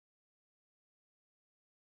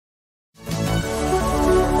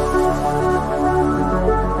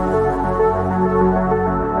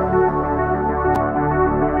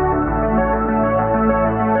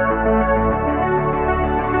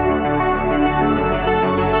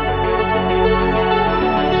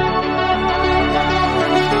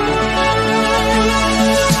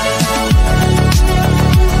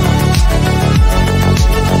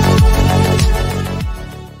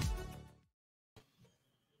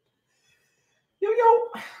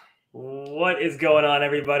What is going on,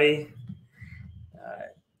 everybody?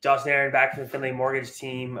 Josh and Ehren back from the Findlay Mortgage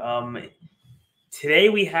Team. Today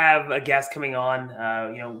we have a guest coming on.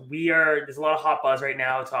 There's a lot of hot buzz right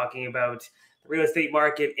now talking about the real estate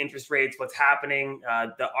market, interest rates, what's happening.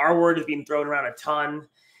 The R word is being thrown around a ton.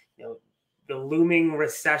 The looming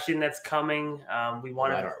recession that's coming. We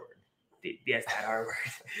wanted that R word. Yes, that R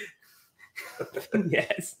word.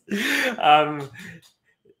 Yes.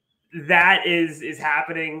 That is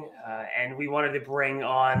happening, and we wanted to bring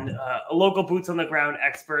on a local boots on the ground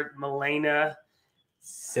expert, Milena.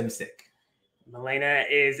 Simsic. Milena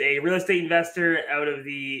is a real estate investor out of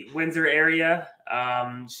the Windsor area.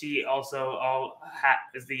 She also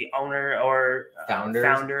is the owner or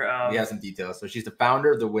founder of. We have some details. So she's the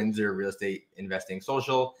founder of the Windsor Real Estate Investing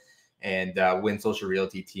Social and Win Social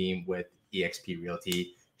Realty team with eXp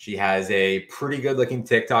Realty. She has a pretty good looking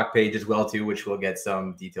TikTok page as well too, which we'll get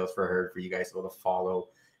some details for you guys to be able to follow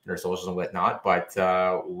in her socials and whatnot. But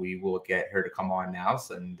we will get her to come on now,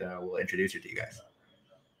 and we'll introduce her to you guys.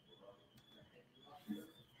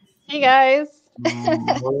 Hey guys.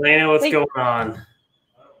 Milena, what's going on?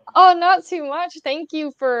 Oh, not too much. Thank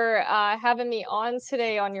you for having me on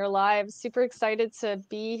today on your live. Super excited to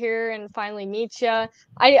be here and finally meet you.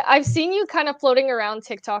 I've seen you kind of floating around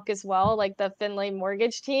TikTok as well, like the Findlay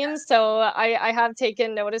Mortgage Team. So I have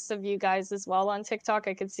taken notice of you guys as well on TikTok.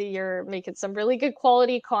 I could see you're making some really good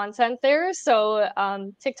quality content there. So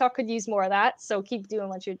TikTok could use more of that. So keep doing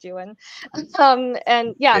what you're doing.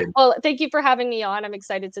 And yeah, well, thank you for having me on. I'm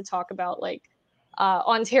excited to talk about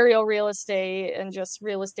Ontario real estate and just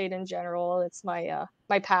real estate in general. It's my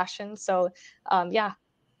passion. So yeah.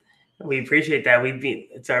 We appreciate that.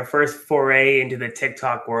 It's our first foray into the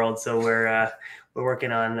TikTok world, so we're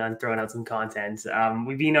working on throwing out some content.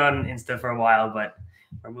 We've been on Insta for a while, but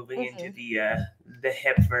we're moving into the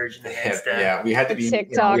hip version of Insta. Yeah, we had to be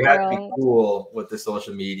TikTok we had to be cool with the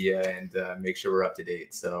social media and make sure we're up to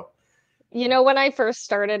date. So when I first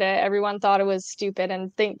started it, everyone thought it was stupid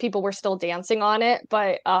and think people were still dancing on it.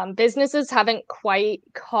 But businesses haven't quite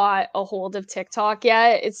caught a hold of TikTok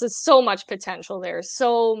yet. It's just so much potential there.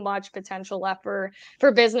 So much potential left for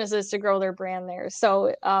businesses to grow their brand there.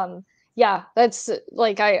 So yeah, that's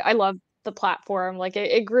I love the platform. Like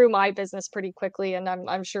it grew my business pretty quickly, and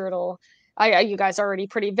I'm sure it'll. You guys are already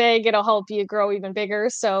pretty big. It'll help you grow even bigger.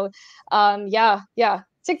 So yeah.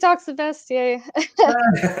 TikTok's the best, yay.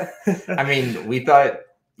 I mean, we thought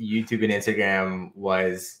YouTube and Instagram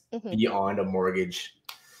was beyond a mortgage.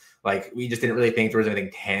 Like, we just didn't really think there was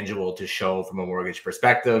anything tangible to show from a mortgage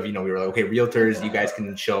perspective. We were like, okay, realtors, you guys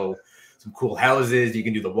can show some cool houses. You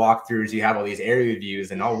can do the walkthroughs. You have all these area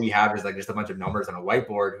views, and all we have is just a bunch of numbers on a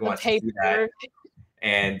whiteboard. Who wants to see that?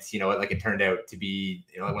 And, it turned out to be,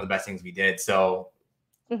 one of the best things we did. So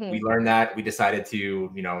we learned that. We decided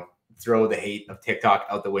to, throw the hate of TikTok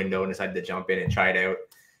out the window and decided to jump in and try it out.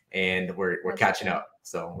 And we're catching up.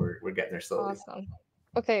 So we're getting there slowly. Awesome.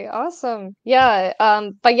 Okay, awesome. Yeah.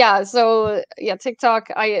 But yeah, so yeah, TikTok's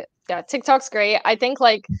great. I think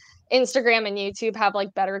Instagram and YouTube have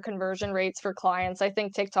better conversion rates for clients. I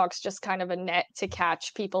think TikTok's just kind of a net to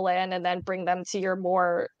catch people in and then bring them to your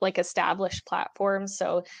more established platforms.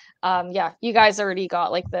 So yeah, you guys already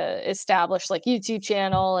got the established YouTube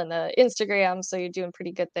channel and the Instagram, so you're doing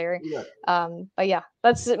pretty good there. Yeah. But yeah,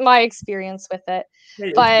 that's my experience with it.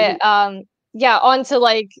 But yeah, on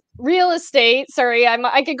to real estate. Sorry,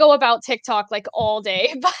 I could go about TikTok all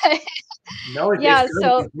day, but no, it's yeah,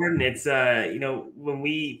 so important. It's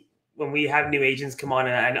when we have new agents come on,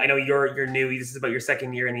 and I know you're new. This is about your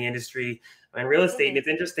second year in the industry. And real estate, and it's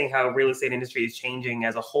interesting how real estate industry is changing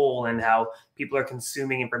as a whole, and how people are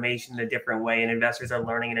consuming information in a different way, and investors are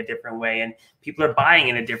learning in a different way, and people are buying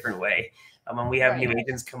in a different way. When we have new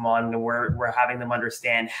agents come on, and we're having them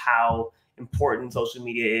understand how important social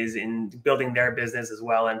media is in building their business as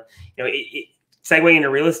well. And segueing into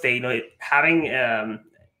real estate, having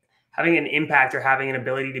an impact or having an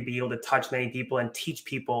ability to be able to touch many people and teach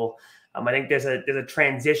people. I think there's a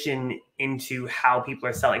transition into how people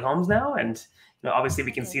are selling homes now, and obviously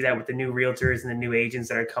we can see that with the new realtors and the new agents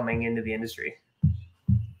that are coming into the industry.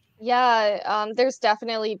 Yeah, there's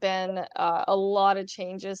definitely been a lot of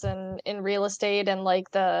changes in real estate and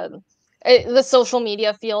the social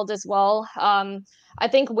media field as well. I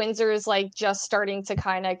think Windsor is just starting to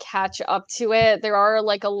kind of catch up to it. There are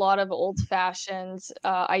a lot of old-fashioned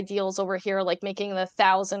ideals over here, making the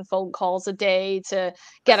 1,000 phone calls a day to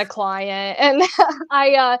get a client, and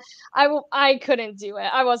I couldn't do it.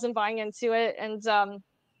 I wasn't buying into it, and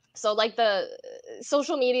so the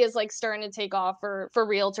social media is starting to take off for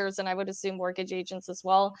realtors, and I would assume mortgage agents as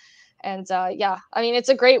well. And yeah, I mean, it's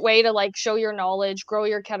a great way to like show your knowledge, grow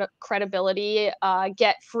your credibility,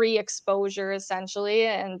 get free exposure essentially.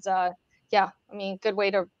 And yeah, I mean, good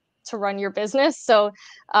way to run your business. So,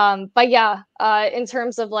 but yeah, in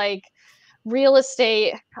terms of like real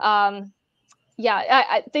estate,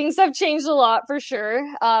 yeah, things have changed a lot for sure.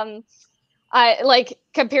 I like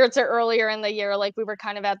compared to earlier in the year, like we were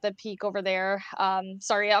kind of at the peak over there.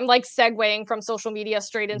 Sorry, I'm like segueing from social media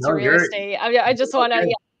straight into No, real estate. I just want to, okay.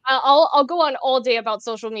 yeah, I'll go on all day about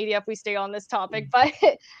social media if we stay on this topic. But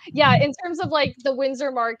yeah, in terms of like the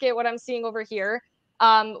Windsor market, what I'm seeing over here,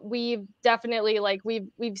 we've definitely like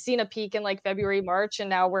we've seen a peak in like February, March, and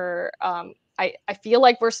now we're I feel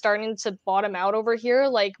like we're starting to bottom out over here.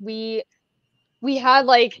 Like we had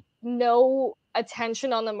like no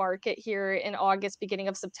attention on the market here in August, beginning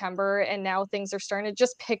of September, and now things are starting to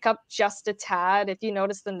just pick up just a tad. If you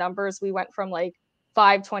notice the numbers, we went from like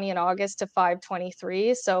 520 in August to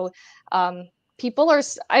 523. So people are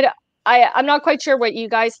I'm not quite sure what you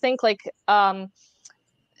guys think, like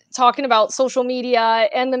talking about social media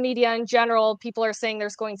and the media in general. People are saying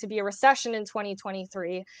there's going to be a recession in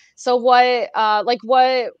 2023. So what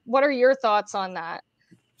are your thoughts on that?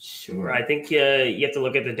 Sure. I think you have to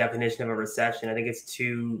look at the definition of a recession. I think it's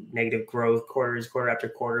two negative growth quarters, quarter after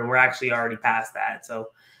quarter, and we're actually already past that. So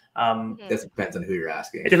this depends on who you're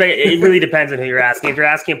asking. It really depends on who you're asking. If you're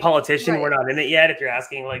asking a politician, Right. we're not in it yet. If you're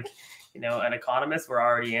asking like, an economist, we're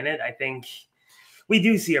already in it. I think we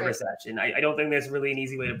do see a recession. I don't think there's really an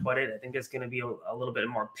easy way to put it. I think there's going to be a little bit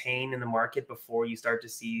more pain in the market before you start to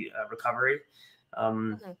see a recovery.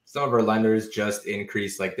 Some of our lenders just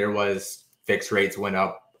increased, like there was fixed rates went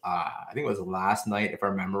up. I think it was last night, if I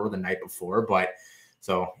remember, or the night before. But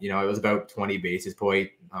so, it was about 20 basis point,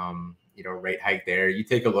 rate hike there. You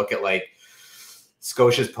take a look at like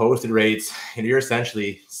Scotia's posted rates, and you're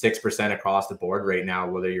essentially 6% across the board right now,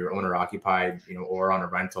 whether you're owner occupied, or on a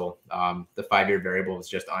rental. The 5-year variable is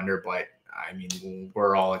just under, but I mean,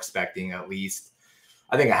 we're all expecting at least,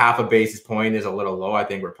 I think a half a basis point is a little low. I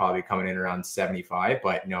think we're probably coming in around 75,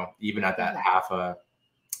 but even at that half a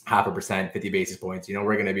percent, 50 basis points,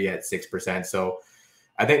 we're going to be at 6%. So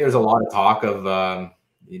I think there's a lot of talk of,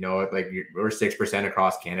 like we're 6%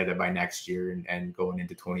 across Canada by next year and going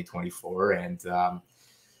into 2024. And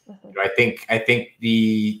I think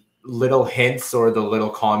the little hints or the little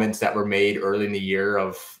comments that were made early in the year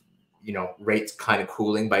of, rates kind of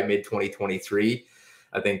cooling by mid 2023.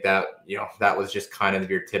 I think that, that was just kind of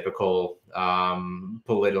your typical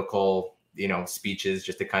political, speeches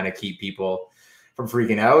just to kind of keep people from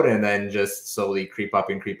freaking out, and then just slowly creep up.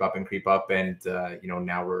 And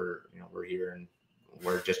now we're here and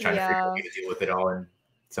we're just trying to figure out how to deal with it all. And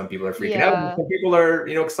some people are freaking out, and some people are,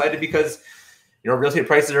 excited because, real estate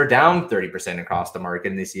prices are down 30% across the market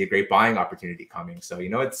and they see a great buying opportunity coming. So,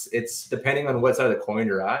 it's depending on what side of the coin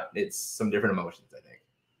you're at, it's some different emotions, I think.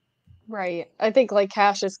 Right. I think like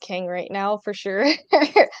cash is king right now for sure.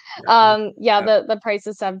 The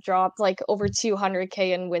prices have dropped like over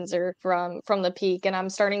 200K in Windsor from the peak, and I'm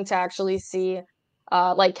starting to actually see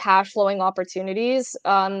like cash flowing opportunities.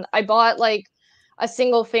 I bought like a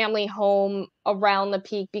single family home around the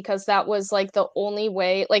peak because that was like the only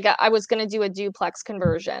way, like I was going to do a duplex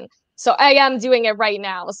conversion. So I am doing it right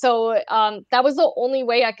now. So that was the only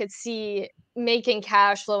way I could see making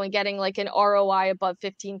cash flow and getting like an ROI above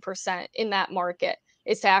 15% in that market,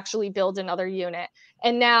 is to actually build another unit.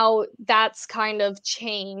 And now that's kind of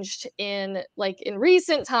changed in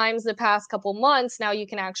recent times, the past couple months. Now you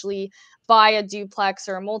can actually buy a duplex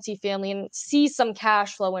or a multifamily and see some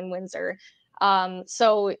cash flow in Windsor.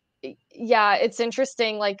 So yeah, it's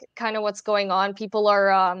interesting, like kind of what's going on. People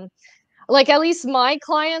are like, at least my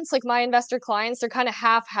clients, like my investor clients, they're kind of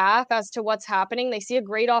half as to what's happening. They see a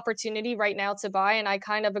great opportunity right now to buy, and I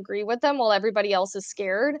kind of agree with them, while everybody else is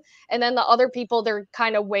scared. And then the other people, they're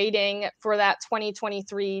kind of waiting for that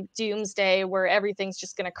 2023 doomsday where everything's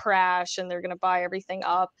just going to crash and they're going to buy everything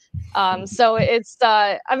up. So it's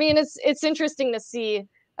it's interesting to see.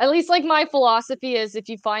 At least like my philosophy is, if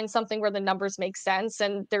you find something where the numbers make sense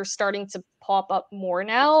and they're starting to pop up more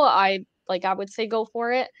now, I would say go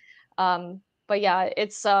for it. But yeah,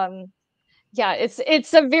 it's a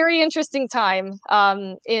very interesting time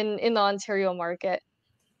in the Ontario market.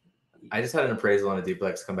 I just had an appraisal on a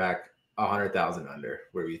duplex come back 100,000 under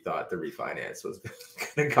where we thought the refinance was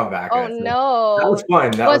going to come back. Oh no, that was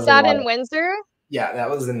fun. Was that in Windsor? Yeah, that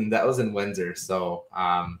was in Windsor. So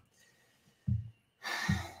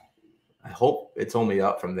I hope it's only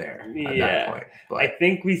up from there at that point. But I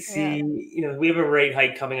think we see, we have a rate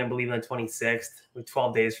hike coming, I believe, on the 26th, with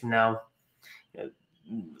 12 days from now.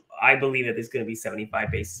 I believe that there's going to be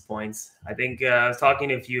 75 basis points. I think I was talking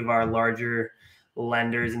to a few of our larger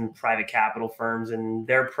lenders and private capital firms, and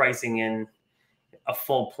they're pricing in a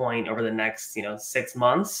full point over the next 6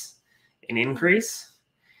 months, an increase.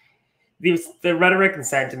 The rhetoric and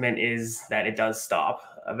sentiment is that it does stop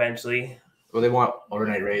eventually. Well, they want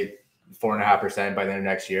overnight rate 4.5% by the end of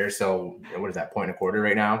next year. So what is that, 1.25%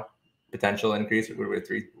 right now? Potential increase. We're at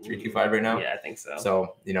 3.25 right now. Yeah, I think so.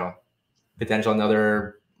 So potential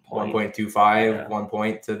another 1.25, 1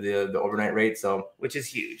 point to the overnight rate. So which is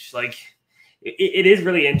huge. Like it is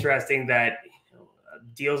really interesting that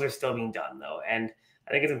deals are still being done though, and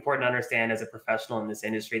I think it's important to understand as a professional in this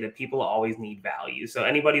industry that people always need value. So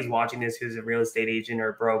anybody who's watching this who's a real estate agent or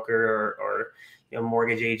a broker or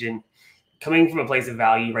mortgage agent, coming from a place of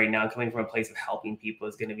value right now, coming from a place of helping people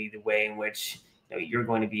is going to be the way in which you're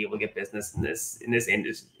going to be able to get business in this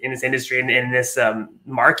industry and in this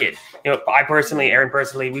market. I personally, Aaron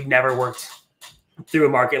personally, we've never worked through a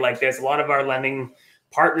market like this. A lot of our lending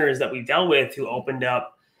partners that we've dealt with who opened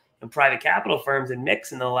up private capital firms and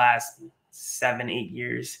mix in the last 7-8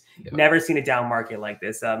 years, never seen a down market like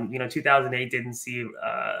this. 2008 didn't see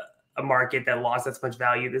a market that lost that much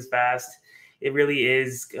value this fast. It really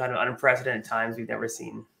is kind of unprecedented times. We've never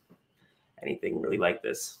seen anything really like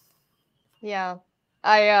this. Yeah,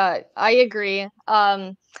 I agree.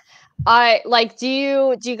 I like, do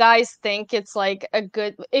you guys think it's like a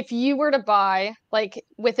good, if you were to buy like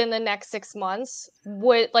within the next 6 months,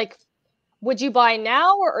 would you buy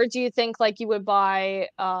now, or do you think like you would buy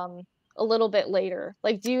a little bit later?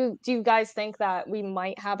 Like, do you guys think that we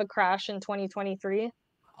might have a crash in 2023?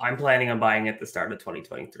 I'm planning on buying at the start of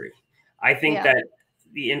 2023. I think that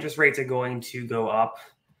the interest rates are going to go up,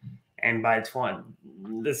 and by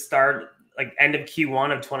the start, like end of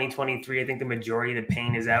Q1 of 2023, I think the majority of the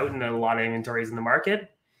pain is out and a lot of inventories in the market.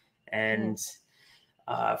 And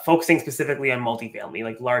focusing specifically on multifamily,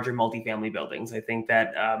 like larger multifamily buildings. I think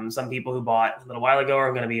that some people who bought a little while ago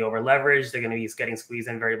are going to be over leveraged. They're going to be getting squeezed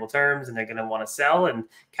in variable terms, and they're going to want to sell, and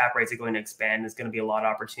cap rates are going to expand. There's going to be a lot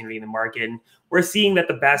of opportunity in the market. And we're seeing that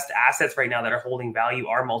the best assets right now that are holding value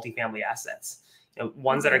are multifamily assets.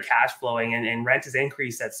 Ones that are cash flowing, and rent has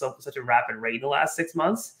increased at such a rapid rate in the last 6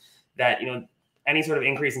 months that, any sort of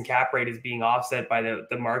increase in cap rate is being offset by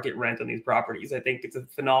the market rent on these properties. I think it's a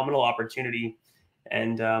phenomenal opportunity.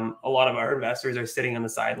 And a lot of our investors are sitting on the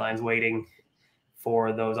sidelines waiting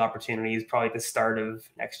for those opportunities, probably at the start of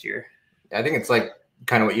next year. I think it's like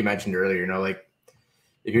kind of what you mentioned earlier, like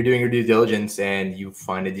if you're doing your due diligence and you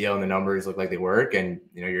find a deal and the numbers look like they work and,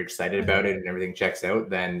 you're excited about it and everything checks out,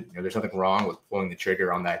 then, there's nothing wrong with pulling the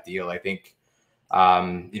trigger on that deal. I think,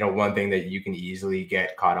 one thing that you can easily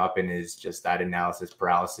get caught up in is just that analysis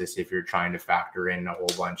paralysis. If you're trying to factor in a whole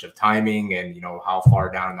bunch of timing and, how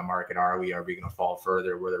far down in the market are we going to fall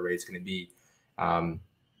further, where the rate's going to be?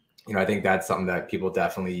 I think that's something that people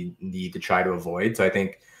definitely need to try to avoid. So I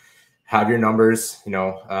think have your numbers,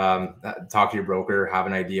 talk to your broker, have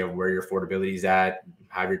an idea of where your affordability is at,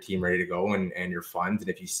 have your team ready to go and your funds. And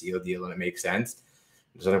if you see a deal and it makes sense,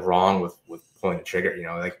 there's nothing wrong with pulling the trigger.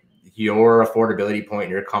 Like your affordability point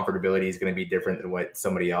and your comfortability is going to be different than what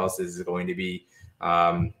somebody else is going to be,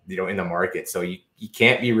 in the market. So you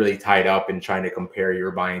can't be really tied up in trying to compare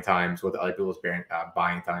your buying times with other people's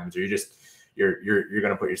buying times, or you're going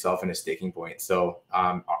to put yourself in a sticking point. So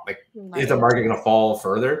is the market going to fall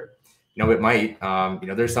further? It might.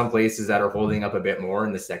 There's some places that are holding up a bit more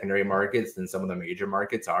in the secondary markets than some of the major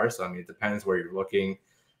markets are. So it depends where you're looking.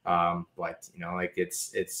 But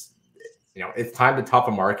it's time to tough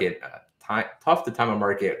a market, tough to time a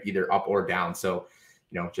market either up or down. So,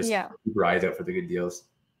 just keep your eyes out for the good deals.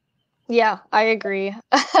 Yeah, I agree.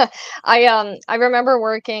 I remember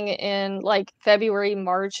working in like February,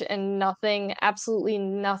 March, and absolutely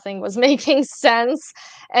nothing was making sense.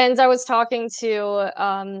 And I was talking to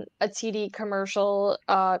a TD commercial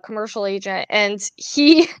agent, and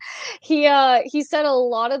he said a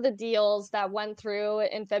lot of the deals that went through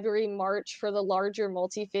in February, March for the larger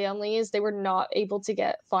multifamilies, they were not able to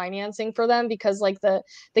get financing for them because like the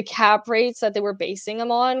cap rates that they were basing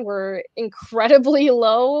them on were incredibly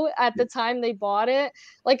low at the time they bought it.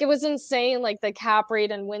 Like it was insane, like the cap rate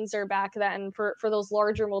in Windsor back then for those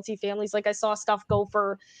larger multifamilies. Like I saw stuff go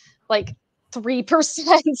for like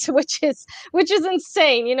 3%, which is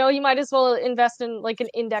insane. You might as well invest in like an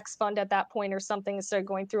index fund at that point or something instead of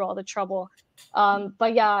going through all the trouble.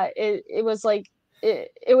 But yeah, it was like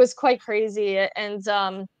it was quite crazy. And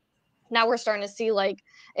now we're starting to see like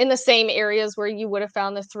in the same areas where you would have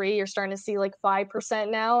found the 3, you're starting to see like 5%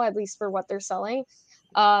 now, at least for what they're selling.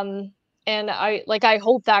 And I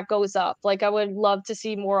hope that goes up. Like I would love to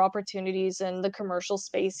see more opportunities in the commercial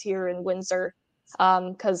space here in Windsor.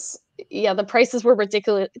 Because yeah, the prices were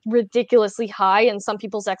ridiculously high, and some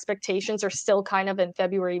people's expectations are still kind of in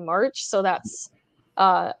February, March. So that's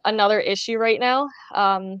another issue right now.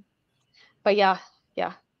 But yeah,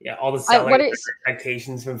 yeah. Yeah, all the I sellers what have is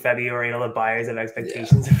expectations from February, and all the buyers have Yeah.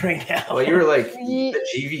 expectations right now. Well, you were like, Ye- the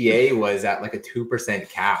GVA was at like a 2%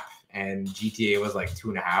 cap, and GTA was like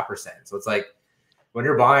 2.5%. So it's like when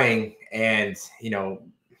you're buying, and you know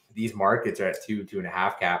these markets are at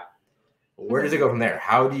 2.5 cap. Where does it go from there?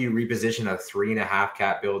 How do you reposition a 3.5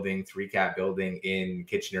 cap building, 3 cap building in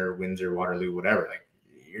Kitchener, Windsor, Waterloo, whatever? Like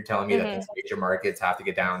you're telling me that these major markets have to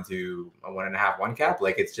get down to a 1.5, 1 cap?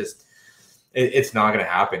 Like it's just, it's not going to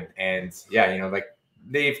happen. And yeah, you know, like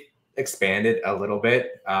they've expanded a little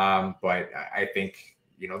bit, but I think,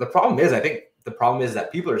 you know, the problem is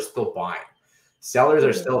that people are still buying. Sellers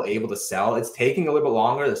are still able to sell. It's taking a little bit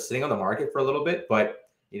longer. They're sitting on the market for a little bit, but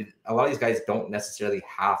a lot of these guys don't necessarily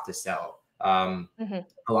have to sell. A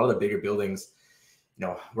lot of the bigger buildings, you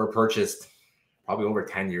know, were purchased probably over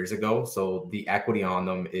 10 years ago. So the equity on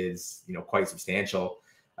them is, you know, quite substantial.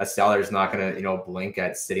 A seller is not going to, you know, blink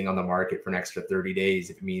at sitting on the market for an extra 30 days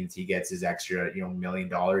if it means he gets his extra, you know, $1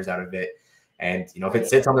 million out of it. And, you know, if it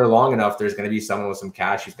sits on there long enough, there's going to be someone with some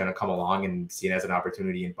cash who's going to come along and see it as an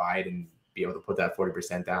opportunity and buy it and be able to put that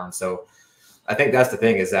 40% down. So I think that's the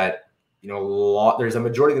thing, is that, you know, there's a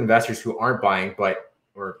majority of investors who aren't buying, but,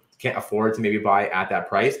 or can't afford to maybe buy at that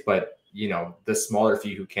price, but you know, the smaller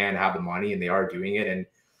few who can have the money, and they are doing it, and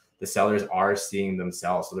the sellers are seeing them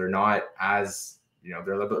sell. So they're not as, you know,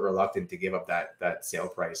 they're a little bit reluctant to give up that sale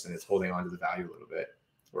price, and it's holding on to the value a little bit,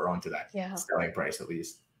 or onto that selling price at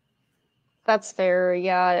least. That's fair.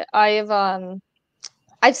 Yeah.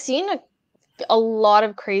 I've seen a lot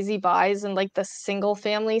of crazy buys in like the single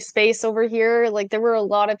family space over here. Like there were a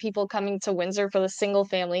lot of people coming to Windsor for the single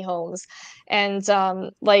family homes. And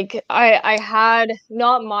like I had,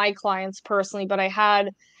 not my clients personally, but I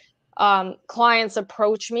had clients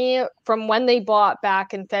approach me from when they bought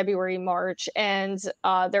back in February, March, and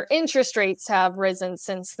their interest rates have risen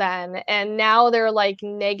since then. And now they're like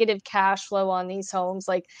negative cash flow on these homes,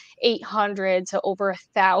 like 800 to over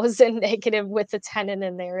 1,000 negative with the tenant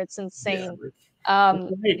in there. It's insane.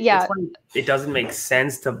 It's funny. It doesn't make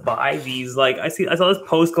sense to buy these. Like I saw this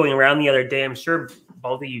post going around the other day. I'm sure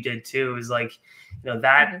both of you did too. Is like, you know,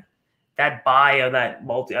 that buy on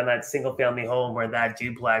that single family home or that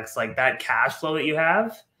duplex, like that cash flow that you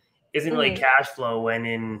have isn't really cash flow when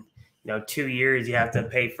in, you know, 2 years you have to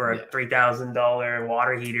pay for a $3,000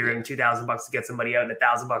 water heater and $2,000 to get somebody out and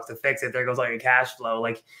 $1,000 to fix it. There goes all your cash flow.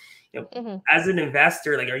 Like, you know, as an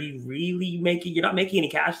investor, like, are you really you're not making any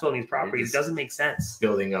cash flow on these properties? It doesn't make sense.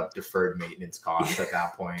 Building up deferred maintenance costs at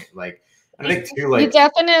that point. Like, I think too, like,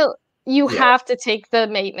 you have to take the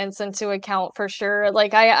maintenance into account for sure.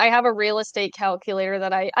 Like I have a real estate calculator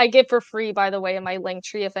that I give for free, by the way, in my link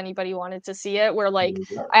tree if anybody wanted to see it, where like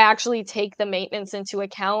I actually take the maintenance into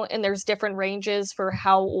account, and there's different ranges for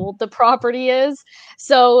how old the property is.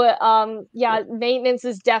 So yeah, maintenance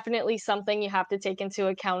is definitely something you have to take into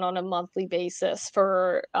account on a monthly basis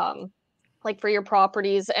for like for your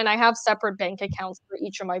properties. And I have separate bank accounts for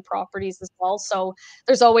each of my properties as well. So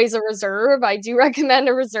there's always a reserve. I do recommend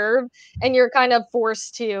a reserve, and you're kind of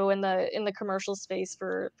forced to in the commercial space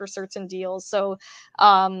for certain deals. So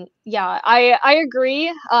yeah, I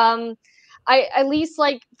agree. I at least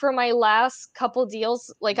like for my last couple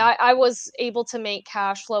deals, like I was able to make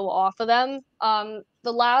cash flow off of them.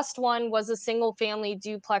 The last one was a single family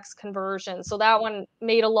duplex conversion. So that one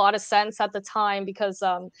made a lot of sense at the time because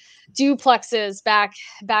duplexes back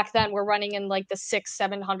then were running in like the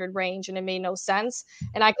 600-700 range, and it made no sense.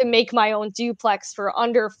 And I could make my own duplex for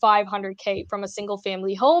under 500K from a single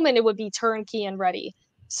family home, and it would be turnkey and ready.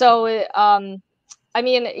 So I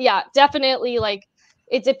mean, yeah, definitely like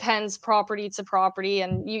it depends property to property,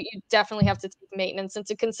 and you definitely have to take maintenance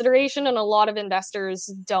into consideration, and a lot of investors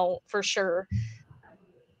don't, for sure.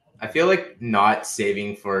 I feel like not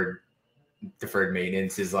saving for deferred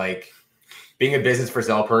maintenance is like being a business for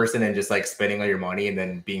sale person and just like spending all your money and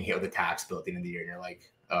then being hit with a tax bill at the end of the year, and you're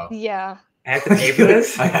like, oh yeah, I have to pay for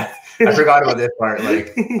this. I forgot about this part.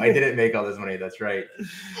 Like, I didn't make all this money. That's right.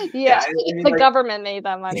 Yeah, I mean, the government made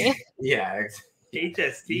that money. Yeah.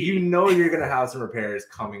 HST. You know you're going to have some repairs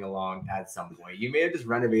coming along at some point. You may have just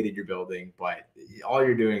renovated your building, but all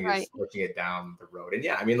you're doing is pushing it down the road. And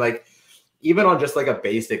yeah, I mean, like, even on just like a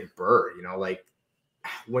basic BRRRR, you know, like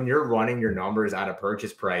when you're running your numbers at a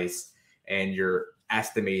purchase price and you're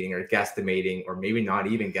estimating or guesstimating, or maybe not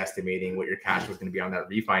even guesstimating what your cash was going to be on that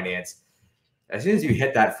refinance, as soon as you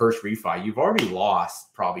hit that first refi, you've already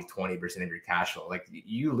lost probably 20% of your cash flow. Like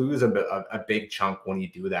you lose a big chunk when you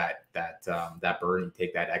do that burn, you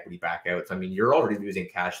take that equity back out. So I mean, you're already losing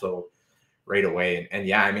cash flow right away. And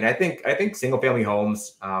yeah, I mean, I think single family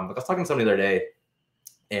homes. Like I was talking to somebody the other day,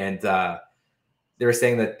 and they were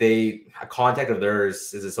saying that a contact of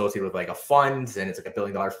theirs is associated with like a fund, and it's like $1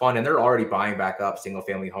 billion fund, and they're already buying back up single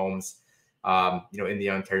family homes, in the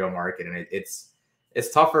Ontario market, and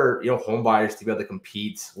it's tough for home buyers to be able to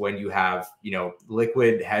compete when you have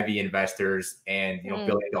liquid heavy investors and $1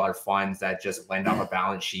 billion funds that just lend off a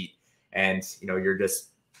balance sheet, and you're just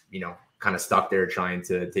kind of stuck there trying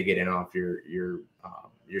to get in off your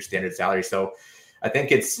standard salary. So I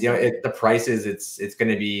think it's the prices it's going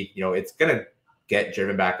to be it's going to get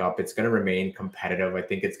driven back up. It's going to remain competitive. I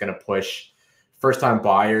think it's going to push first-time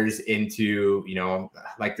buyers into,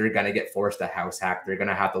 like they're going to get forced a house hack. They're going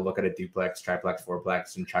to have to look at a duplex, triplex,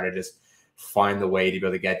 fourplex, and try to just find the way to be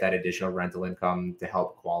able to get that additional rental income to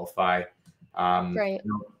help qualify. Right.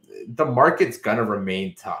 The market's going to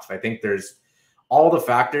remain tough. I think there's all the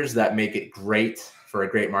factors that make it great for a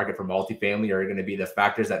great market for multifamily are going to be the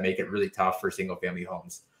factors that make it really tough for single-family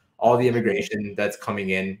homes. All the immigration that's coming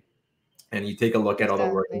in, and you take a look at all the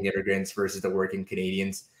working immigrants versus the working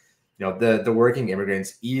Canadians. The working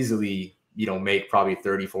immigrants easily, make probably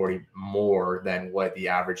 30, 40 more than what the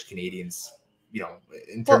average Canadians,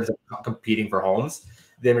 in terms of competing for homes.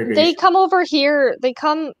 They come over here, they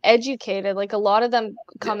come educated. Like a lot of them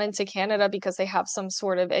come into Canada because they have some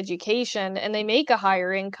sort of education and they make a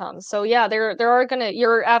higher income. So yeah, there are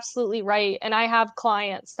you're absolutely right. And I have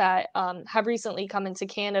clients that have recently come into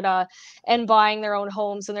Canada and buying their own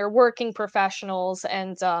homes, and they're working professionals.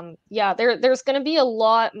 And yeah, there's going to be a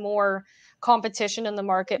lot more competition in the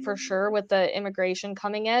market for sure with the immigration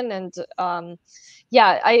coming in. And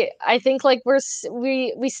yeah, I think like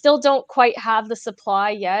we still don't quite have the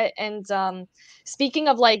supply yet. And speaking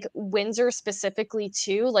of like Windsor specifically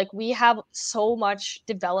too, like we have so much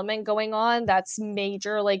development going on that's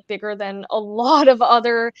major, like bigger than a lot of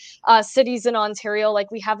other cities in Ontario. Like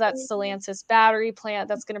we have that Stellantis battery plant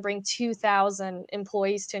that's going to bring 2,000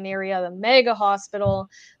 employees to an area, the mega hospital,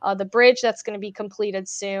 the bridge that's going to be completed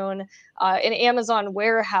soon, an Amazon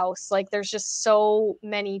warehouse. Like there's just so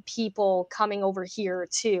many people coming over here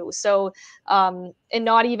too. So and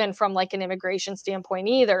not even from like an immigration standpoint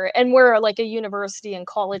either. And we're like a university and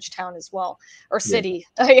college town as well, or city.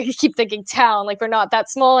 Yeah. I keep thinking town, like we're not that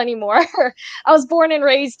small anymore. I was born and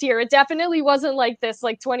raised here. It definitely wasn't like this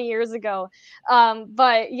like 20 years ago.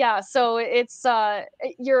 But yeah, so it's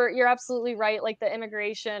you're absolutely right. Like the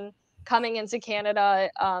immigration coming into Canada,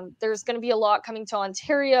 there's going to be a lot coming to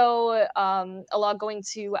Ontario, a lot going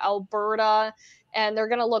to Alberta, and they're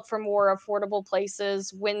going to look for more affordable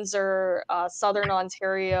places. Windsor, Southern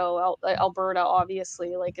Ontario, Alberta,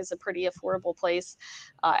 obviously, like is a pretty affordable place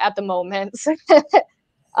at the moment.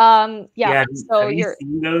 Yeah. So have you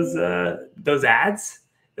seen those ads?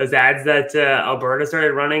 Those ads that Alberta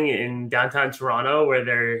started running in downtown Toronto, where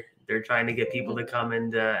they're trying to get people to come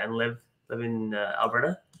and live in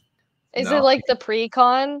Alberta. Is it like the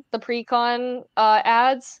pre-con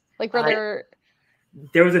ads? Like whether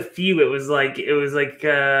there was a few. It was like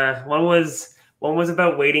one was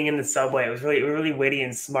about waiting in the subway. It was really witty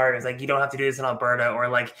and smart. It's like, you don't have to do this in Alberta, or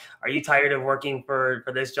like, are you tired of working for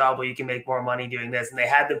this job where you can make more money doing this? And they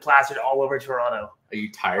had them plastered all over Toronto. Are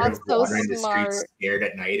you tired of wandering the streets scared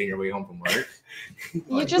at night on your way home from work?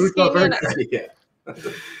 You just gave me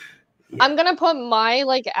I'm going to put my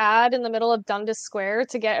like ad in the middle of Dundas Square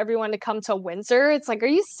to get everyone to come to Windsor. It's like, are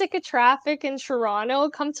you sick of traffic in Toronto?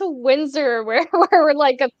 Come to Windsor where we're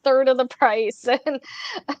like a third of the price and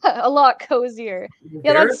a lot cozier.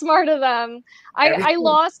 Yeah, that's smart of them. I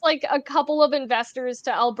lost like a couple of investors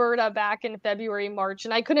to Alberta back in February, March,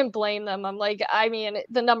 and I couldn't blame them. I'm like, I mean,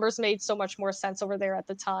 the numbers made so much more sense over there at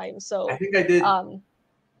the time. So I think I did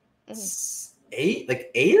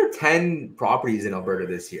 8 or 10 properties in Alberta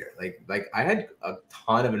this year. Like I had a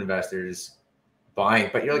ton of investors buying,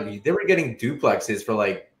 but you're like, they were getting duplexes for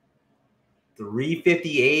like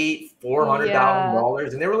 $358,000,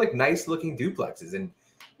 $400,000, and they were like nice looking duplexes. And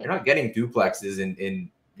you're not getting duplexes in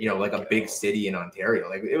like a big city in Ontario.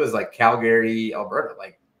 Like it was like Calgary, Alberta,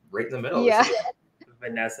 like right in the middle. Yeah.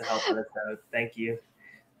 Vanessa helping us out. Thank you.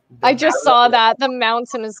 I just saw that the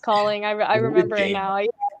mountain is calling. I remember it now.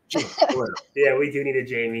 Yeah, we do need a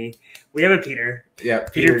Jamie. We have a Peter. Yeah,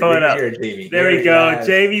 Peter pull it up. Jamie. There we go. Yes.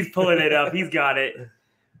 Jamie's pulling it up. He's got it.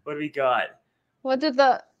 What do we got? What did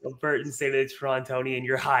the Burton say to the Torontonian,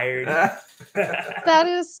 "You're hired"? That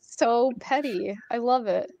is so petty. I love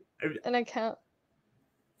it. And I can't.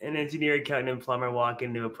 an engineer, accountant, and plumber walk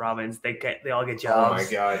into a province, they all get Oh my jobs.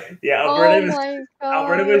 God. Yeah, Oh my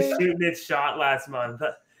Alberta was God. shooting its shot last month.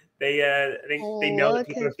 They I think they know that Look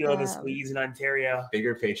people at are feeling the them. squeeze in Ontario.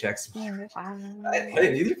 Bigger paychecks. Wow.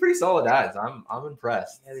 Hey, these are pretty solid ads. I'm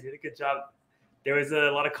impressed. Yeah, they did a good job. There was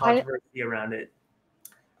a lot of controversy around it.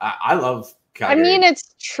 I love I Calgary. mean,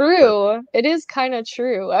 it's true. It is kind of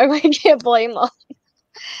true. I can't blame them.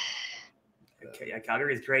 Okay, yeah,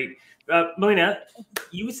 Calgary is great. Milena,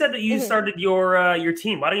 you said that you started your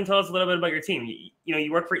team. Why don't you tell us a little bit about your team? You know,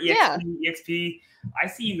 you work for EXP. I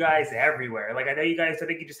see you guys everywhere. Like I know you guys. I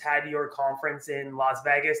think you just had your conference in Las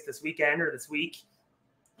Vegas this weekend or this week.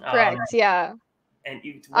 Correct. Yeah. And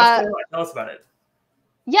what's going on? Tell us about it.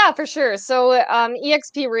 Yeah, for sure. So,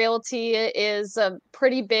 EXP Realty is a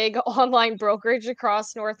pretty big online brokerage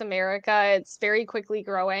across North America. It's very quickly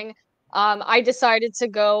growing. I decided to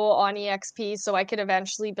go on EXP so I could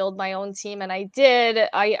eventually build my own team, and I did.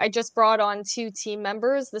 I just brought on 2 team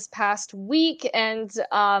members this past week, and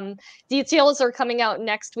details are coming out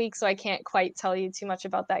next week, so I can't quite tell you too much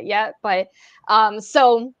about that yet. But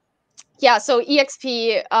so yeah, so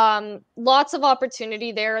EXP, lots of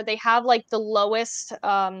opportunity there. They have like the lowest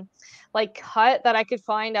like cut that I could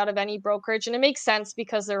find out of any brokerage, and it makes sense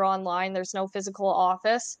because they're online. There's no physical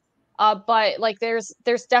office. But like there's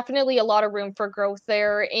definitely a lot of room for growth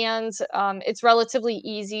there, and it's relatively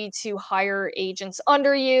easy to hire agents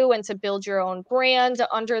under you and to build your own brand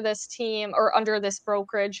under this team or under this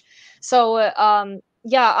brokerage. So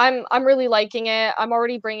yeah, I'm really liking it. I'm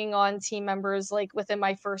already bringing on team members like within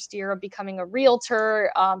my first year of becoming a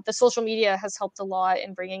realtor. The social media has helped a lot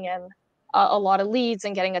in bringing in a lot of leads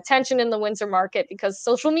and getting attention in the Windsor market because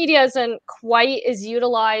social media isn't quite as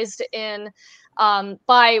utilized in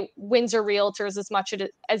by Windsor realtors as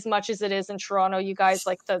much as it is in Toronto. You guys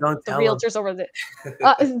like the realtors over the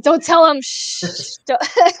don't tell them. Shh,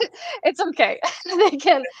 it's okay. They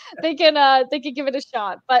can give it a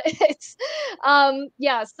shot, but it's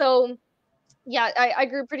yeah. So yeah, I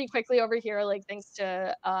grew pretty quickly over here, like thanks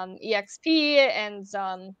to EXP and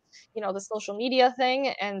the social media thing,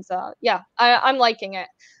 and yeah, I'm liking it.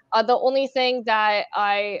 The only thing that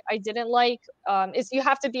I didn't like is you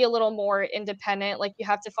have to be a little more independent. Like you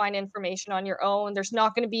have to find information on your own. There's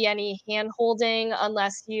not going to be any hand holding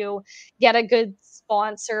unless you get a good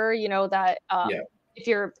sponsor. You know that if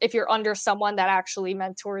you're under someone that actually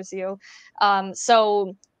mentors you.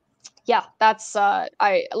 So yeah, that's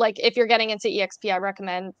I like if you're getting into EXP, I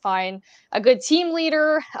recommend find a good team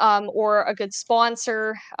leader or a good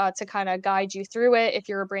sponsor to kind of guide you through it. If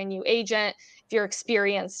you're a brand new agent, if you're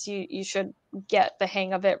experienced, you should get the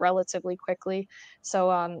hang of it relatively quickly.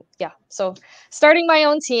 So yeah, so starting my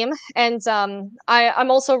own team, and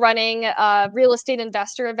I'm also running real estate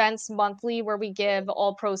investor events monthly where we give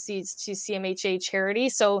all proceeds to CMHA charity.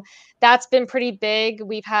 So that's been pretty big.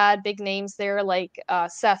 We've had big names there like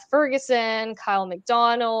Seth Ferguson, Kyle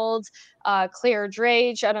McDonald, Claire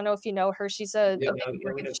Drage. I don't know if you know her. She's a big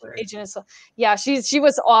mortgage agent. So yeah, she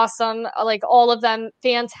was awesome. Like all of them,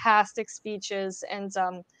 fantastic speeches, and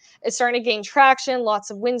it's starting to gain traction. Lots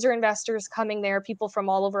of Windsor investors coming there. People from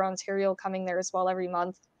all over Ontario coming there as well every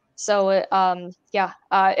month. So yeah,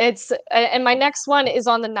 it's and my next one is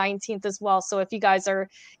on the 19th as well. So if you guys are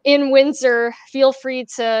in Windsor, feel free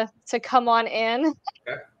to come on in.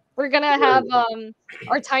 Okay. We're gonna have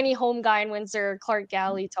our tiny home guy in Windsor, Clark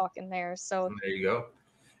Galley, talking there. So there you go.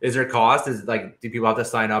 Is there cost? Is like do people have to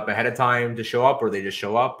sign up ahead of time to show up, or they just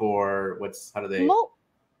show up, or how do they?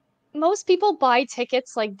 Most people buy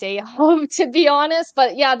tickets like day of, to be honest.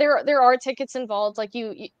 But yeah, there are tickets involved. Like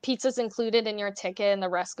pizza's included in your ticket, and the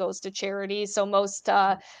rest goes to charity. So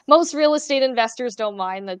most real estate investors don't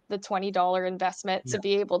mind the $20 investment to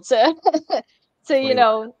be able to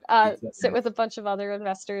to sit with a bunch of other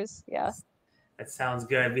investors. Yeah, that sounds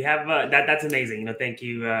good. We have that's amazing. Thank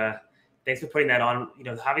you. Thanks for putting that on.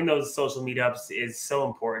 Having those social meetups is so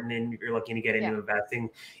important, and you're looking to get into investing.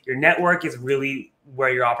 Your network is really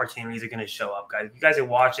where your opportunities are going to show up, guys. If you guys are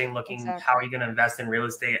watching, looking, how are you going to invest in real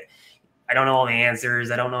estate? I don't know all the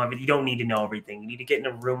answers. I don't know everything. You don't need to know everything. You need to get in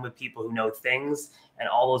a room with people who know things, and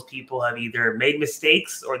all those people have either made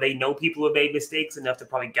mistakes or they know people who have made mistakes enough to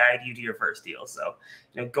probably guide you to your first deal. So,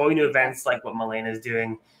 going to events like what Milena is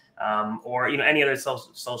doing. Or any other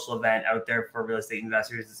social event out there for real estate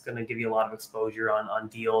investors is going to give you a lot of exposure on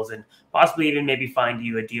deals and possibly even maybe find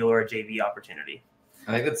you a deal or a JV opportunity.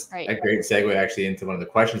 I think that's a great segue actually into one of the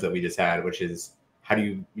questions that we just had, which is how do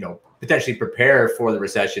you potentially prepare for the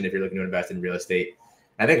recession if you're looking to invest in real estate?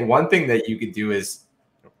 And I think one thing that you could do is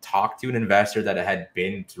talk to an investor that had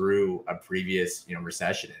been through a previous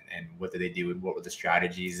recession and what did they do and what were the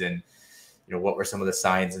strategies, and what were some of the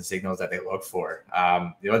signs and signals that they look for.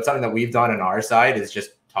 It's something that we've done on our side is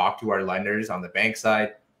just talk to our lenders on the bank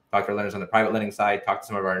side, talk to our lenders on the private lending side, talk to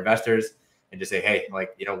some of our investors, and just say, hey,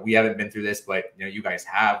 like, we haven't been through this, but you guys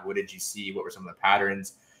have. What did you see? What were some of the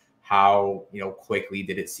patterns? How quickly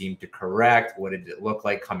did it seem to correct? What did it look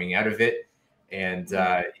like coming out of it? And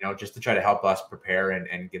just to try to help us prepare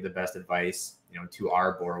and give the best advice to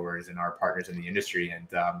our borrowers and our partners in the industry.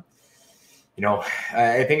 And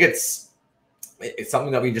I think it's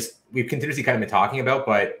something that we've continuously kind of been talking about,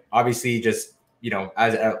 but obviously just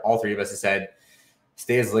as all three of us have said,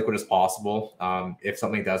 stay as liquid as possible. If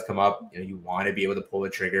something does come up, you want to be able to pull the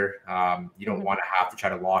trigger. You don't want to have to try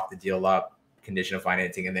to lock the deal up, condition of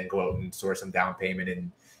financing, and then go out and source some down payment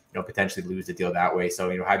and potentially lose the deal that way. So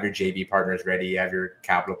have your JV partners ready, have your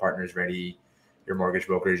capital partners ready, your mortgage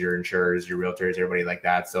brokers, your insurers, your realtors, everybody like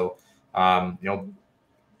that. So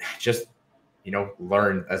just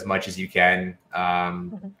learn as much as you can,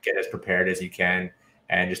 get as prepared as you can,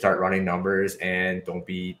 and just start running numbers, and don't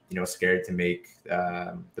be scared to make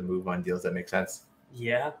the move on deals that make sense.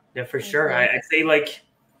 Yeah, for sure. I'd say like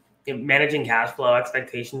managing cash flow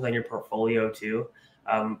expectations on your portfolio too.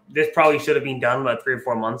 This probably should have been done about 3 or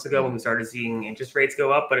 4 months ago when we started seeing interest rates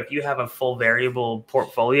go up. But if you have a full variable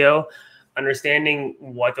portfolio, understanding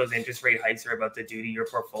what those interest rate hikes are about to do to your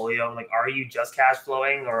portfolio, like, are you just cash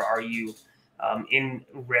flowing, or are you in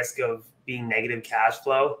risk of being negative cash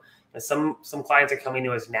flow? And some clients are coming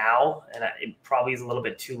to us now, and it probably is a little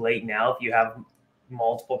bit too late now if you have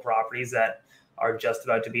multiple properties that are just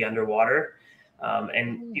about to be underwater.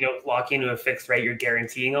 And locking into a fixed rate, you're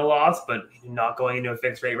guaranteeing a loss, but not going into a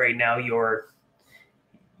fixed rate right now, you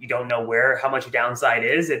don't know how much your downside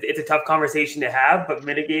is. It's a tough conversation to have, but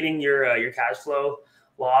mitigating your cash flow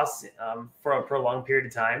loss for a prolonged period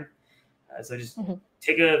of time. So just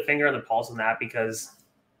take a finger on the pulse on that, because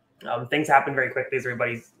things happen very quickly, as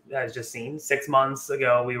everybody has just seen. 6 months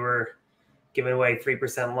ago, we were giving away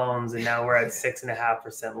 3% loans, and now we're at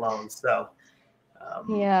 6.5% loans. So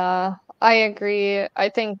yeah, I agree. I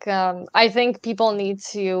think people need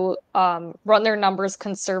to run their numbers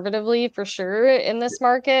conservatively for sure in this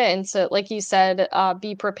market, and to, like you said,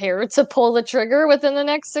 be prepared to pull the trigger within the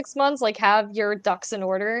next 6 months. Like, have your ducks in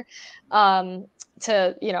order to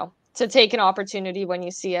take an opportunity when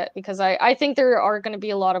you see it, because I think there are going to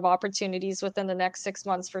be a lot of opportunities within the next 6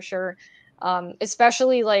 months for sure.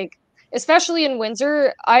 Especially in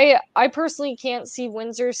Windsor. I personally can't see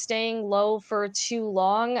Windsor staying low for too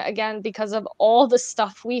long, again, because of all the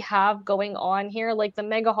stuff we have going on here. Like, the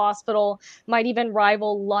mega hospital might even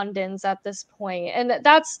rival London's at this point. And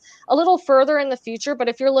that's a little further in the future. But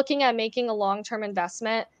if you're looking at making a long-term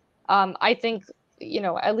investment, I think,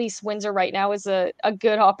 at least Windsor right now is a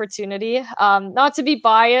good opportunity. Not to be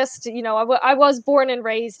biased, I was born and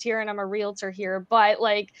raised here, and I'm a realtor here, but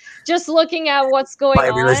like, just looking at what's going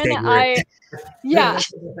on, yeah,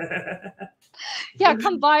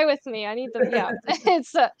 come by with me. I need them. Yeah,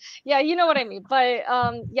 it's you know what I mean. But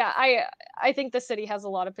I think the city has a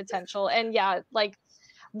lot of potential, and like,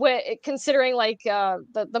 considering like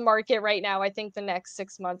the market right now, I think the next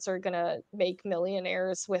 6 months are gonna make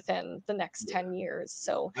millionaires within the next 10 years.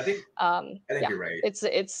 So I think you're right.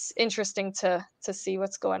 It's interesting to see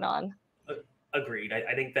what's going on. Agreed.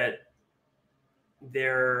 I think that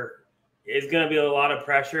there is going to be a lot of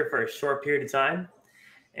pressure for a short period of time,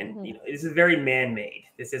 and this is very man-made.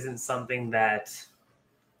 This isn't something that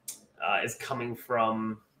is coming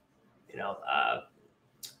from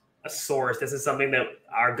a source. This is something that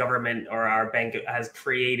our government or our bank has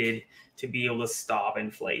created to be able to stop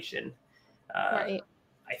inflation. Right.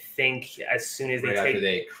 I think as soon as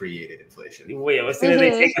they created inflation. As soon as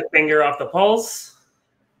they take the finger off the pulse,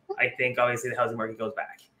 I think obviously the housing market goes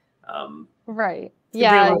back. Right.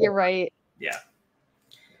 Yeah, you're right. Yeah.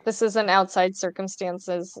 This is an outside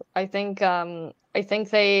circumstances. I think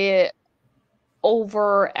they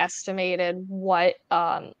overestimated what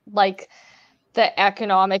like the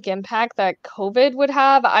economic impact that COVID would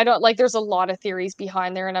have. There's a lot of theories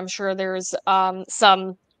behind there, and I'm sure there's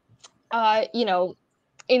some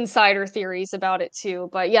insider theories about it too.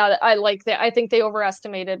 But yeah, I think they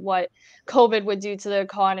overestimated what COVID would do to the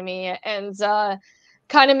economy, and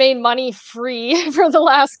kind of made money free for the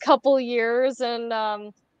last couple years. And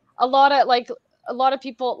a lot of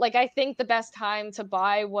people, like, I think the best time to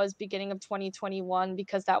buy was beginning of 2021,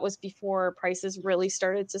 because that was before prices really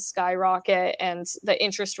started to skyrocket and the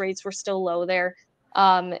interest rates were still low there.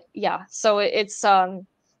 So it's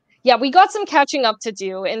we got some catching up to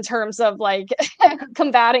do in terms of like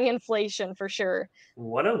combating inflation for sure.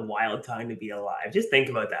 What a wild time to be alive. Just think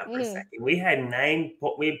about that for a second. We had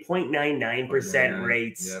 0.99%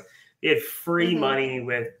 rates You had free money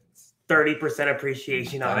with 30%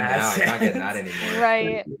 appreciation on assets. You're not getting that anymore.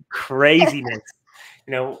 Right. Craziness.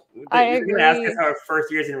 You know, I you're going to ask us agree. how our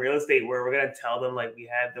first years in real estate were. We're going to tell them like we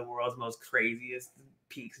had the world's most craziest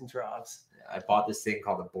peaks and troughs. I bought this thing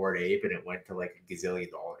called the Bored Ape, and it went to like $1 gazillion.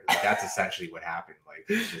 Like, that's essentially what happened. Like,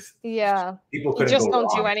 it's just people couldn't just go don't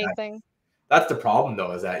wrong. do anything. That's the problem,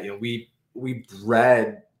 though, is that, you know, we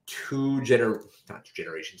bred 2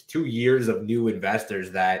 years of new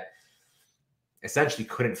investors that essentially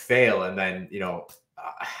couldn't fail, and then, you know,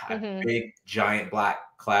 a big giant black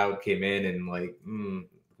cloud came in and like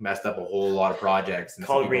messed up a whole lot of projects. And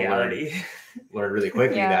called reality. Learned really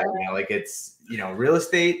quickly that, you know, like, it's, you know, real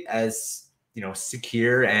estate, as, you know,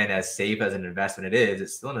 secure and as safe as an investment it is,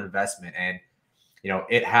 it's still an investment. And, you know,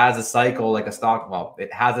 it has a cycle like a stock. Well,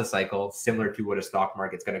 it has a cycle similar to what a stock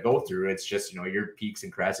market's going to go through. It's just, you know, your peaks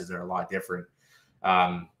and crests are a lot different.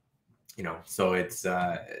 You know, so it's,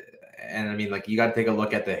 and I mean, like, you got to take a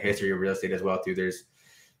look at the history of real estate as well, too.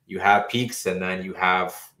 You have peaks, and then you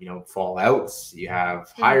have, you know, fallouts. You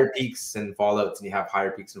have higher peaks and fallouts, and you have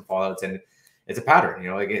higher peaks and fallouts. And it's a pattern, you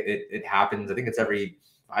know, like it happens. I think it's every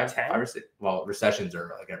 5 or 6. Well, recessions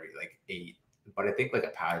are like every like 8, but I think like a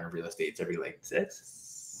pattern of real estate, it's every like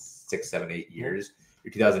 6, 7, 8 years.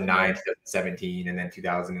 You're 2009, 2017, and then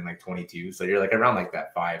 2022. So you're like around like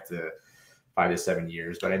that 5 to 7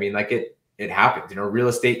 years. But I mean, like, it happens, you know. Real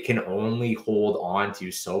estate can only hold on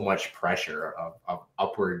to so much pressure of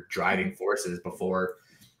upward driving forces before,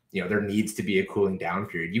 you know, there needs to be a cooling down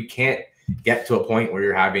period. You can't get to a point where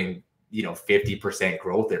you're having, you know, 50%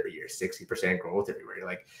 growth every year, 60% growth everywhere. You're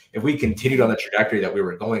like, if we continued on the trajectory that we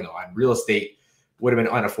were going on, real estate would have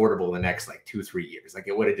been unaffordable in the next like 2-3 years. Like,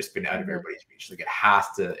 it would have just been out of everybody's reach. Like, it has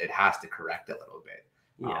to correct a little bit.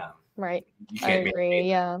 Yeah. Right. You I can't agree.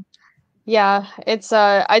 Yeah. It's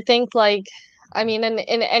I think, like, I mean, in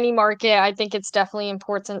any market, I think it's definitely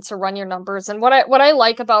important to run your numbers. And what I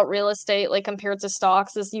like about real estate, like, compared to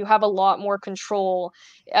stocks, is you have a lot more control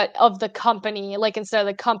of the company. Like, instead of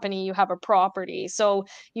the company, you have a property, so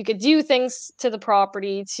you could do things to the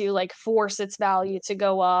property to, like, force its value to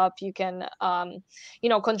go up. You can, you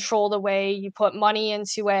know, control the way you put money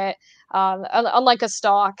into it. Unlike a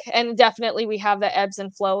stock, and definitely we have the ebbs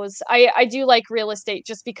and flows. I do like real estate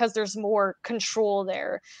just because there's more control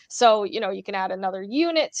there. So, you know, you can add another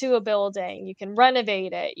unit to a building, you can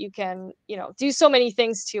renovate it, you can, you know, do so many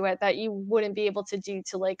things to it that you wouldn't be able to do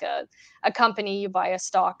to like a company you buy a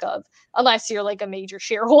stock of, unless you're like a major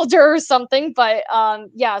shareholder or something. But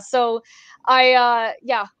yeah, so I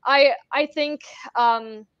think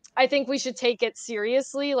I think we should take it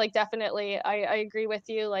seriously. Like, definitely, I agree with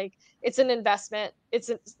you. Like, it's an investment.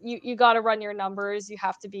 You got to run your numbers. You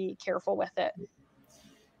have to be careful with it.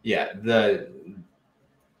 Yeah, the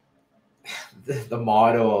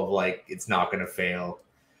motto of like, it's not going to fail.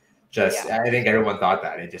 I think everyone thought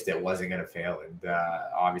that it wasn't going to fail, and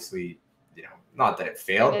obviously, you know, not that it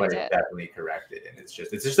failed, but it definitely corrected. And it's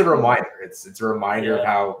just a reminder. It's a reminder of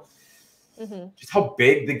how just how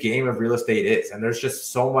big the game of real estate is. And there's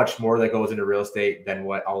just so much more that goes into real estate than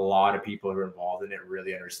what a lot of people who are involved in it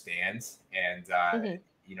really understand. And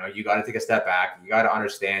you know, you got to take a step back. You got to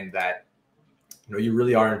understand that, you know, you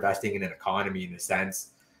really are investing in an economy in a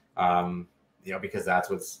sense. You know, because that's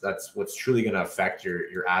what's truly going to affect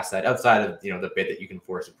your asset, outside of, you know, the bit that you can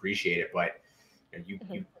force appreciate it. But you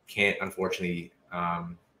can't, unfortunately,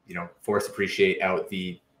 you know, force appreciate out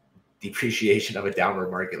the depreciation of a downward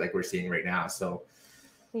market like we're seeing right now. So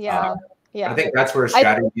I think that's where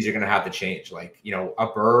strategies are going to have to change. Like, you know,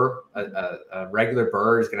 a regular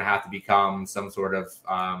burr is going to have to become some sort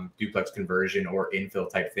of duplex conversion or infill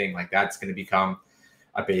type thing. Like, that's going to become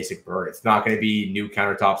a basic burr. It's not going to be new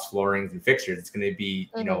countertops, floorings, and fixtures. It's going to be,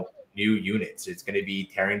 you know, new units. It's going to be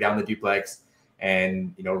tearing down the duplex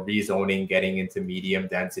and, you know, rezoning, getting into medium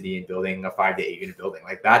density and building a 5 to 8 unit building.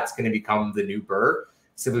 Like, that's going to become the new burr,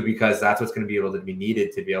 simply because that's what's going to be able to be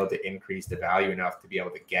needed to be able to increase the value enough to be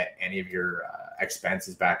able to get any of your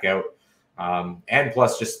expenses back out. And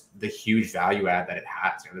plus just the huge value add that it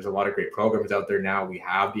has. You know, there's a lot of great programs out there now. We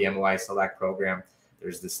have the MLI Select program.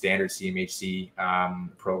 There's the standard CMHC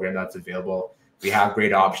program that's available. We have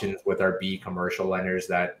great options with our B commercial lenders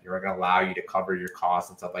that are going to allow you to cover your costs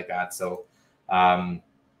and stuff like that. So,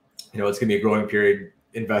 you know, it's going to be a growing period.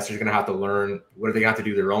 Investors are going to have to learn what are they going to have to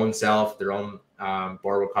do their own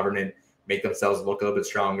borrower covenant, make themselves look a little bit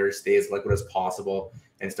stronger, stay as liquid as possible,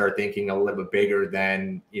 and start thinking a little bit bigger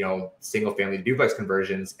than, you know, single family duplex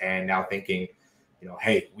conversions. And now thinking, you know,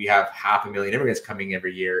 hey, we have 500,000 immigrants coming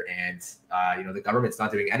every year, and you know, the government's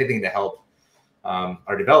not doing anything to help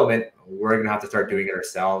our development, we're going to have to start doing it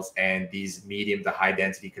ourselves. And these medium to high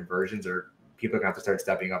density conversions are people are going to have to start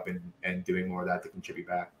stepping up and doing more of that to contribute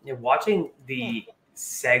back. Yeah, watching the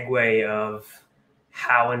segue of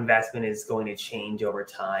how investment is going to change over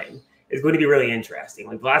time is going to be really interesting.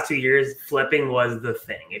 Like the last 2 years, flipping was the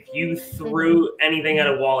thing. If you threw anything at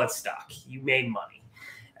a wall, it stuck. You made money.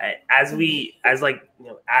 As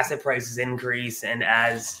asset prices increase and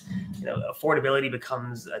as affordability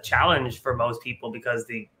becomes a challenge for most people because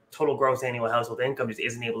the total gross annual household income just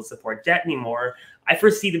isn't able to support debt anymore, I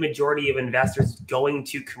foresee the majority of investors going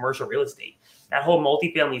to commercial real estate. That whole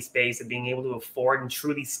multifamily space of being able to afford and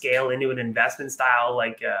truly scale into an investment style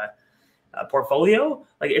like a portfolio,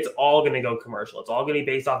 like it's all going to go commercial. It's all going to be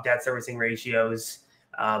based off debt servicing ratios.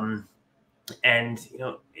 And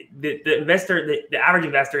the investor, the average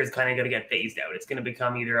investor is kind of going to get phased out. It's going to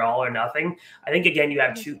become either all or nothing. I think again, you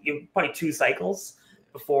have probably two cycles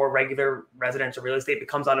before regular residential real estate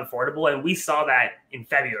becomes unaffordable. And we saw that in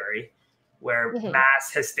February, where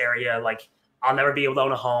mass hysteria, like I'll never be able to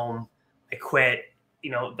own a home. I quit.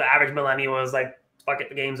 The average millennial was like, fuck it,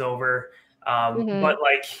 the game's over. But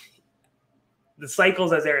like the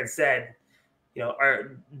cycles, as Ehren said,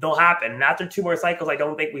 they'll happen. And after 2 more cycles, I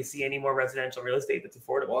don't think we see any more residential real estate that's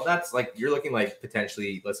affordable. Well, that's like, you're looking like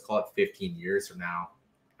potentially, let's call it 15 years from now.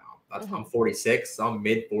 I'm 46, I'm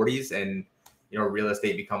mid 40s, and real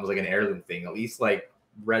estate becomes like an heirloom thing. At least like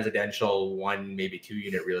residential 1, maybe 2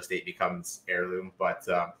 unit real estate becomes heirloom. But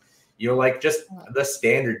like just the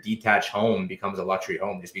standard detached home becomes a luxury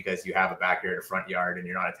home just because you have a backyard, a front yard, and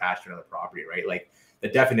you're not attached to another property, right? Like the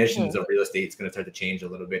definitions of real estate is going to start to change a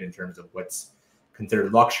little bit in terms of what's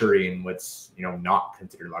considered luxury and what's not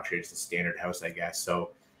considered luxury. It's a standard house, I guess.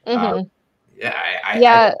 So I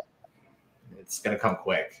it's gonna come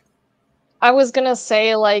quick. I was gonna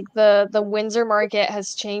say, like, the Windsor market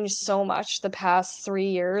has changed so much the past 3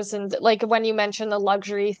 years, and like when you mentioned the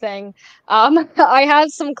luxury thing, I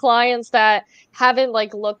had some clients that haven't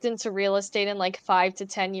like looked into real estate in like 5 to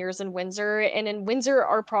 10 years in Windsor, and in Windsor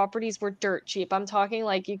our properties were dirt cheap. I'm talking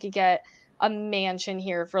like you could get a mansion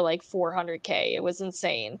here for like 400K. It was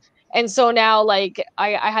insane. And so now, like,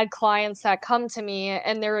 I had clients that come to me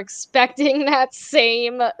and they're expecting that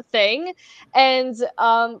same thing. And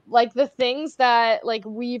like the things that like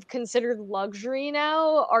we've considered luxury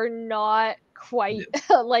now are not quite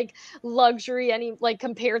like luxury any like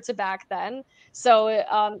compared to back then. So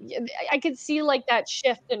I could see like that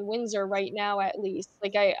shift in Windsor right now, at least.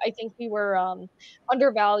 Like I think we were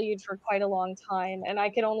undervalued for quite a long time, and I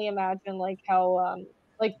could only imagine like how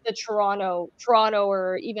like the Toronto,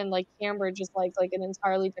 or even like Cambridge is like an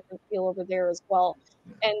entirely different feel over there as well.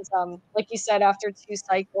 And like you said, after 2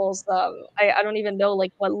 cycles, I don't even know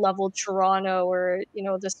like what level Toronto or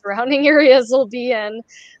the surrounding areas will be in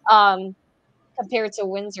compared to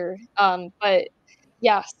Windsor. But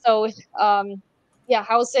yeah, so yeah,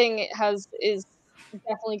 housing is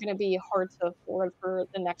definitely going to be hard to afford for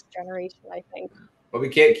the next generation, I think. But we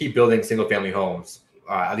can't keep building single family homes,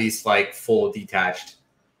 at least like full detached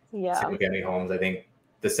single family homes. I think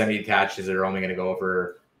the semi-detaches are only going to go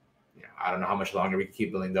for, I don't know how much longer we can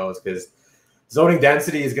keep building those, because zoning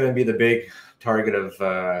density is going to be the big target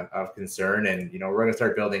of concern. And, we're going to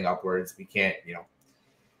start building upwards. We can't,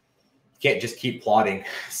 can't just keep plotting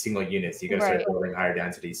single units. You got to start building higher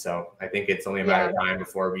density. So I think it's only a matter of time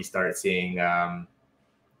before we start seeing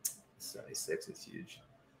 76 is huge.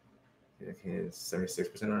 Okay,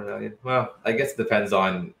 76% undervalued. Well, I guess it depends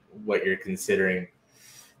on what you're considering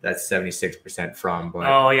that's 76% from. But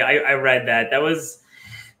oh yeah, I read that. That was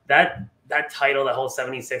that title, that whole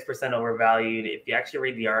 76% overvalued. If you actually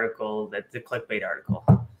read the article, that's a clickbait article.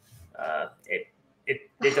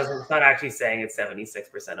 It doesn't. It's not actually saying it's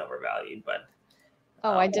 76% overvalued, but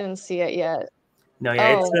I didn't see it yet. No,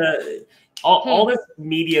 yeah, it's all this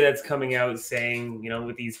media that's coming out saying,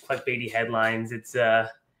 with these clickbaity headlines, it's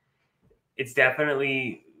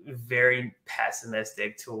definitely very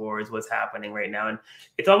pessimistic towards what's happening right now. And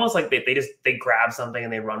it's almost like they grab something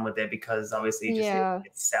and they run with it because obviously it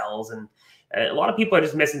sells. And a lot of people are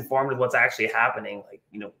just misinformed with what's actually happening. Like,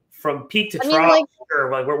 from peak to trough,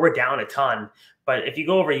 we're down a ton. But if you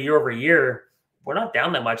go over year, we're not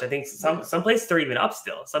down that much. I think some places are even up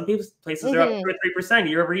still. Some places are up 2 or 3%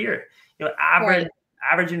 year over year.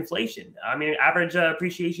 Average inflation. I mean, average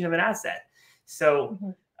appreciation of an asset. So,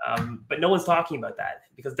 but no one's talking about that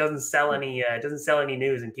because it doesn't sell any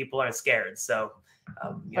news, and people aren't scared. So,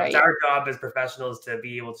 it's our job as professionals to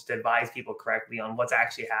be able to advise people correctly on what's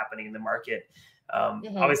actually happening in the market.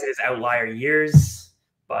 Obviously, there's outlier years,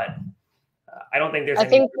 but I don't think there's.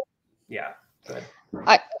 Go ahead.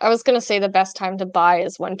 I was gonna say the best time to buy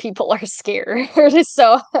is when people are scared.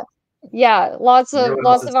 So yeah, lots of Everyone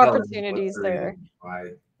else is selling. What's opportunities the there. reason why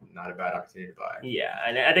not a bad opportunity to buy? Yeah,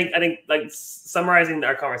 and I think like summarizing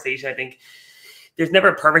our conversation, I think there's never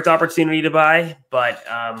a perfect opportunity to buy, but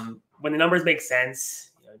when the numbers make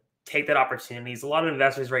sense, take that opportunity. There's a lot of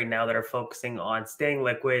investors right now that are focusing on staying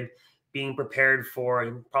liquid, being prepared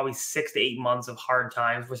for probably 6 to 8 months of hard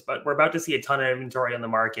times. We're about to see a ton of inventory on the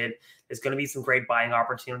market. There's going to be some great buying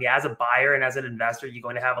opportunity. As a buyer and as an investor, you're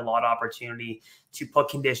going to have a lot of opportunity to put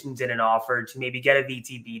conditions in an offer, to maybe get a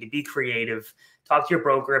VTB, to be creative. Talk to your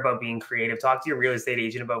broker about being creative. Talk to your real estate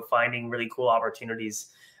agent about finding really cool opportunities.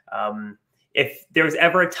 If there's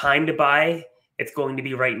ever a time to buy, it's going to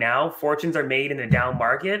be right now. Fortunes are made in a down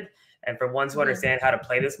market. And for ones who understand how to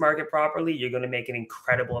play this market properly, you're going to make an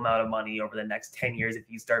incredible amount of money over the next 10 years if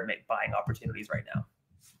you start buying opportunities right now.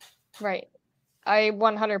 Right. I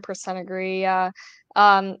 100% agree.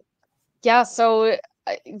 Yeah, so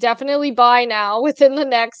definitely buy now within the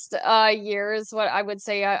next year is what I would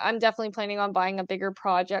say. I'm definitely planning on buying a bigger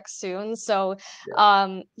project soon. So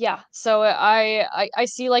yeah, so I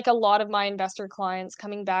see like a lot of my investor clients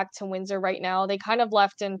coming back to Windsor right now. They kind of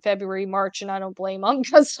left in February, March, and I don't blame them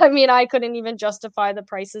because I mean I couldn't even justify the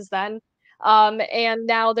prices then. And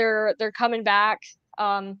now they're coming back.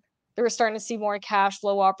 They were starting to see more cash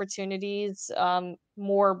flow opportunities,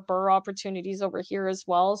 more BRRRR opportunities over here as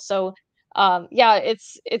well. So yeah,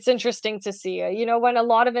 it's interesting to see. When a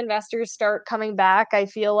lot of investors start coming back, I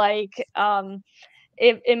feel like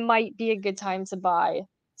it might be a good time to buy.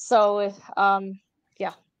 So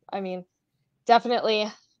yeah, I mean, definitely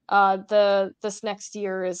this next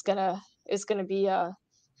year is gonna be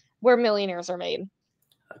where millionaires are made.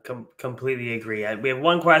 Completely agree. We have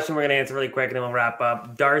one question we're going to answer really quick and then we'll wrap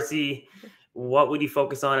up. Darcy, what would you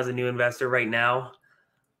focus on as a new investor right now?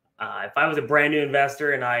 If I was a brand new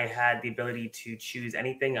investor and I had the ability to choose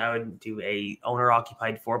anything, I would do a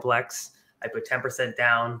owner-occupied fourplex. I put 10%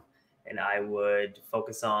 down, and I would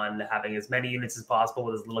focus on having as many units as possible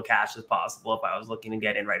with as little cash as possible if I was looking to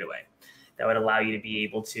get in right away. That would allow you to be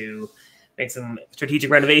able to make some strategic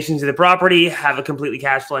renovations to the property, have a completely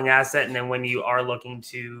cash flowing asset. And then when you are looking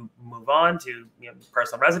to move on to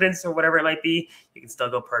personal residence or whatever it might be, you can still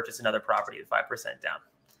go purchase another property at 5% down.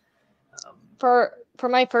 For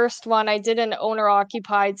my first one, I did an owner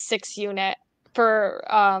occupied 6-unit for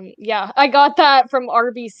yeah, I got that from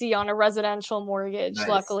RBC on a residential mortgage. Nice.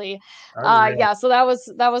 Luckily. Yeah, so that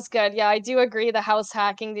was good. Yeah, I do agree the house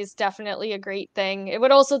hacking is definitely a great thing. It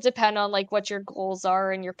would also depend on like what your goals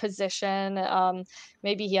are and your position.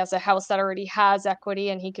 Maybe he has a house that already has equity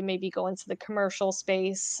and he can maybe go into the commercial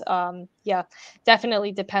space. Yeah,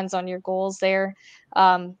 definitely depends on your goals there.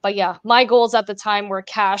 But yeah, my goals at the time were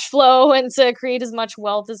cash flow and to create as much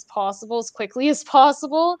wealth as possible as quickly as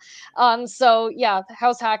possible. So yeah,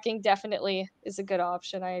 house hacking definitely is a good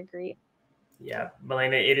option. I agree. Yeah,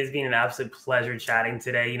 Milena, it has been an absolute pleasure chatting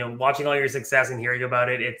today. Watching all your success and hearing about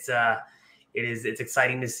it, it's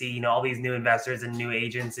exciting to see, all these new investors and new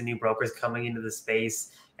agents and new brokers coming into the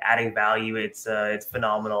space, adding value. It's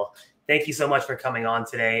phenomenal. Thank you so much for coming on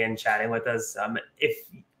today and chatting with us. If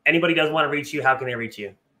anybody does want to reach you, how can they reach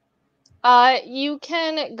you? You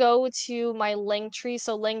can go to my Linktree,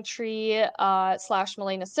 so Linktree /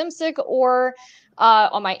 Milena Simsic, or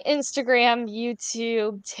on my Instagram,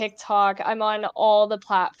 YouTube, TikTok. I'm on all the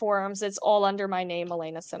platforms. It's all under my name,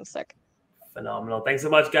 Milena Simsic. Phenomenal. Thanks so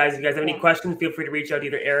much, guys. If you guys have any questions, feel free to reach out to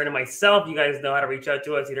either Erin or myself. You guys know how to reach out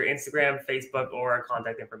to us, either Instagram, Facebook, or our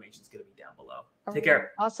contact information is going to be down below. Take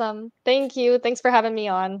care. Awesome. Thank you. Thanks for having me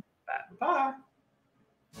on. Bye.